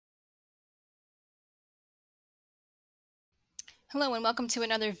Hello, and welcome to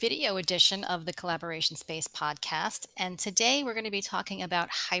another video edition of the Collaboration Space podcast. And today we're going to be talking about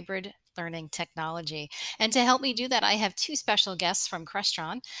hybrid learning technology. And to help me do that, I have two special guests from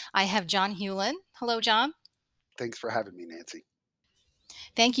Crestron. I have John Hulen. Hello, John. Thanks for having me, Nancy.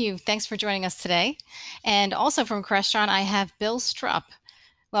 Thank you. Thanks for joining us today. And also from Crestron, I have Bill Strupp.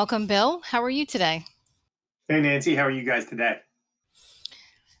 Welcome, Bill. How are you today? Hey, Nancy, how are you guys today?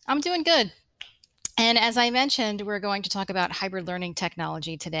 I'm doing good. And as I mentioned, we're going to talk about hybrid learning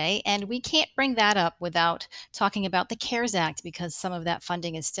technology today, and we can't bring that up without talking about the CARES Act because some of that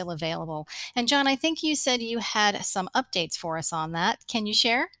funding is still available. And John, I think you said you had some updates for us on that. Can you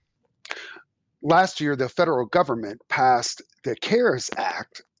share? Last year, the federal government passed the CARES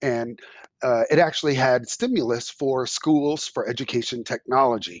Act, and it actually had stimulus for schools for education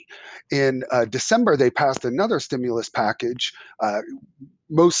technology. In December, they passed another stimulus package.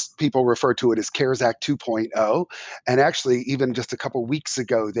 Most people refer to it as CARES Act 2.0. And actually, even just a couple weeks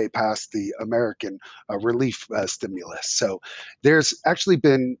ago, they passed the American Relief Stimulus. So there's actually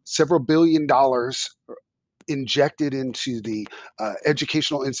been several $billion injected into the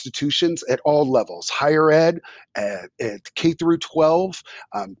educational institutions at all levels, higher ed, at K through 12,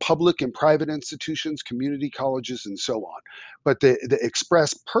 public and private institutions, community colleges, and so on. But the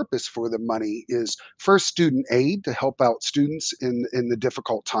express purpose for the money is first student aid to help out students in the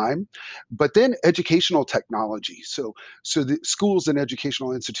difficult time, but then educational technology. So the schools and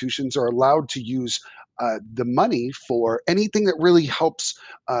educational institutions are allowed to use the money for anything that really helps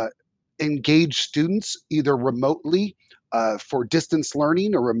engage students either remotely for distance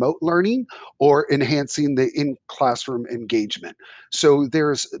learning or remote learning, or enhancing the in-classroom engagement. So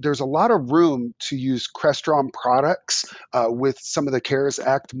there's a lot of room to use Crestron products with some of the CARES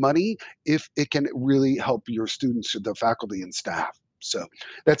Act money if it can really help your students, the faculty and staff. So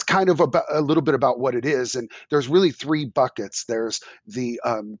that's kind of about a little bit about what it is. And there's really three buckets. There's the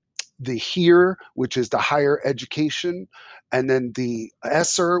HERE, which is the higher education, and then the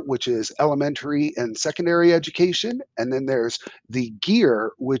ESSER, which is elementary and secondary education, and then there's the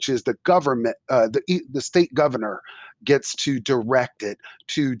GEAR, which is the government, the state governor gets to direct it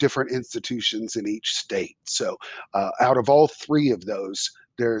to different institutions in each state. So out of all three of those,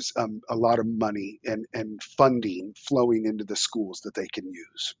 there's a lot of money and funding flowing into the schools that they can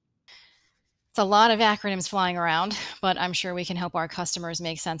use. It's a lot of acronyms flying around, but I'm sure we can help our customers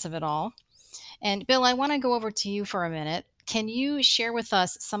make sense of it all. And Bill, I want to go over to you for a minute. Can you share with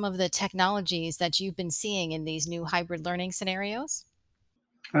us some of the technologies that you've been seeing in these new hybrid learning scenarios?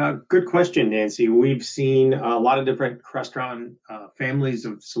 Good question, Nancy. We've seen a lot of different Crestron families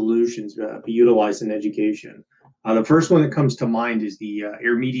of solutions be utilized in education. The first one that comes to mind is the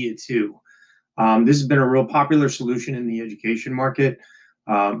AirMedia 2. This has been a real popular solution in the education market.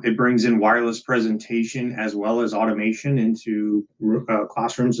 It brings in wireless presentation as well as automation into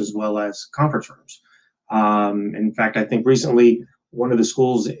classrooms as well as conference rooms. In fact, I think recently one of the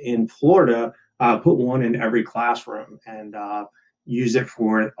schools in Florida put one in every classroom and use it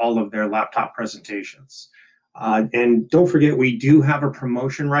for all of their laptop presentations. And don't forget, we do have a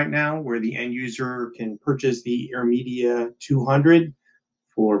promotion right now where the end user can purchase the AirMedia 200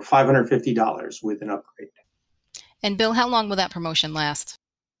 for $550 with an upgrade. And Bill, how long will that promotion last?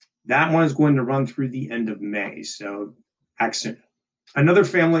 That one is going to run through the end of May, so act soon. Another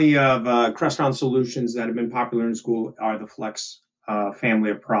family of Crestron solutions that have been popular in school are the Flex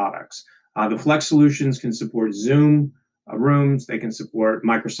family of products. The Flex solutions can support Zoom rooms, they can support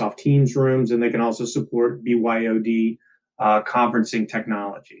Microsoft Teams rooms, and they can also support BYOD conferencing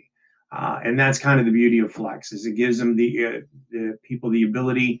technology. And that's kind of the beauty of Flex, is it gives them the people the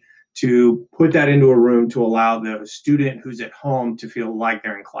ability to put that into a room to allow the student who's at home to feel like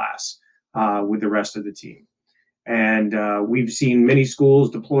they're in class with the rest of the team. And we've seen many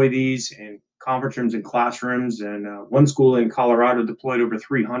schools deploy these in conference rooms and classrooms, and one school in Colorado deployed over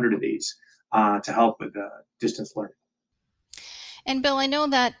 300 of these to help with distance learning. And Bill, I know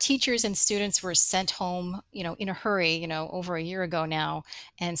that teachers and students were sent home, in a hurry, over a year ago now,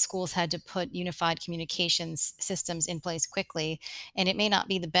 and schools had to put unified communications systems in place quickly. And it may not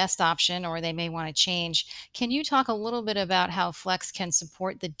be the best option, or they may want to change. Can you talk a little bit about how Flex can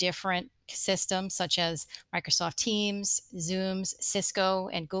support the different systems such as Microsoft Teams, Zooms, Cisco,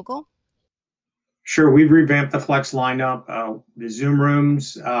 and Google? Sure, we've revamped the Flex lineup. The Zoom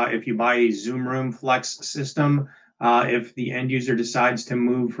rooms, if you buy a Zoom Room Flex system, if the end user decides to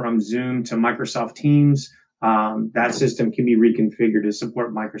move from Zoom to Microsoft Teams, that system can be reconfigured to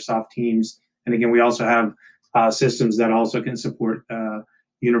support Microsoft Teams. And again, we also have systems that also can support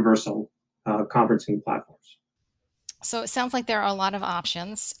universal conferencing platforms. So it sounds like there are a lot of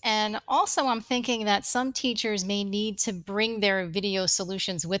options. And also, I'm thinking that some teachers may need to bring their video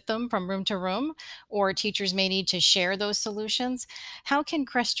solutions with them from room to room, or teachers may need to share those solutions. How can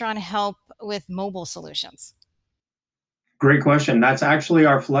Crestron help with mobile solutions? Great question. That's actually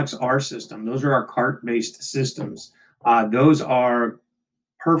our Flex R system. Those are our cart-based systems. Those are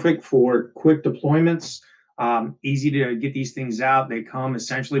perfect for quick deployments, easy to get these things out. They come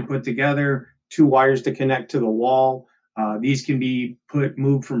essentially put together, two wires to connect to the wall. These can be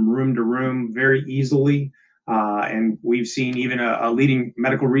moved from room to room very easily. And we've seen even a leading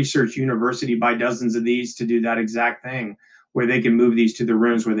medical research university buy dozens of these to do that exact thing, where they can move these to the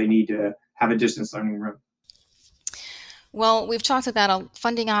rooms where they need to have a distance learning room. Well, we've talked about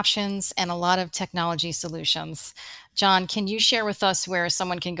funding options and a lot of technology solutions. John, can you share with us where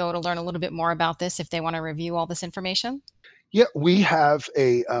someone can go to learn a little bit more about this if they want to review all this information? Yeah, we have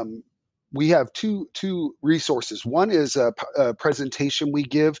two resources. One is a presentation we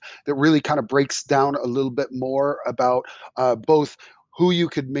give that really kind of breaks down a little bit more about both who you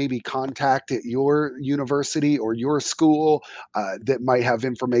could maybe contact at your university or your school that might have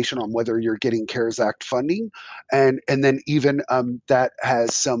information on whether you're getting CARES Act funding, and then even that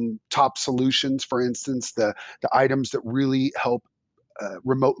has some top solutions. For instance, the items that really help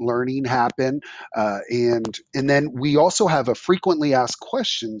remote learning happen, and then we also have a frequently asked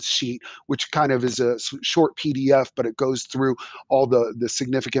questions sheet, which kind of is a short PDF, but it goes through all the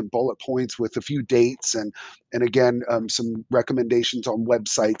significant bullet points with a few dates and again some recommendations on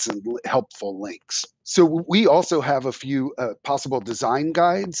websites and helpful links. So we also have a few possible design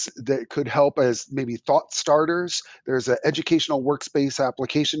guides that could help as maybe thought starters. There's an educational workspace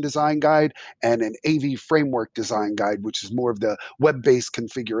application design guide and an AV framework design guide, which is more of the web-based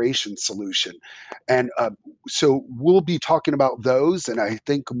configuration solution. And so we'll be talking about those, and I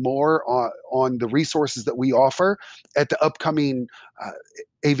think more on the resources that we offer at the upcoming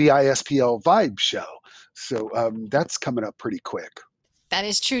AVI-SPL Vibe show. So that's coming up pretty quick. That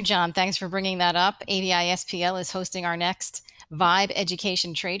is true, John. Thanks for bringing that up. AVI-SPL is hosting our next Vibe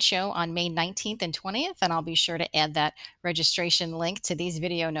Education Trade Show on May 19th and 20th, and I'll be sure to add that registration link to these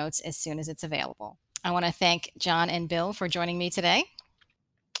video notes as soon as it's available. I want to thank John and Bill for joining me today.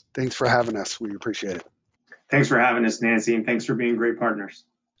 Thanks for having us. We appreciate it. Thanks for having us, Nancy, and thanks for being great partners.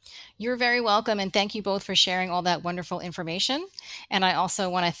 You're very welcome, and thank you both for sharing all that wonderful information. And I also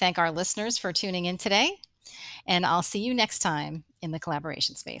want to thank our listeners for tuning in today, and I'll see you next time in the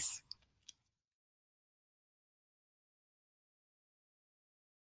collaboration space.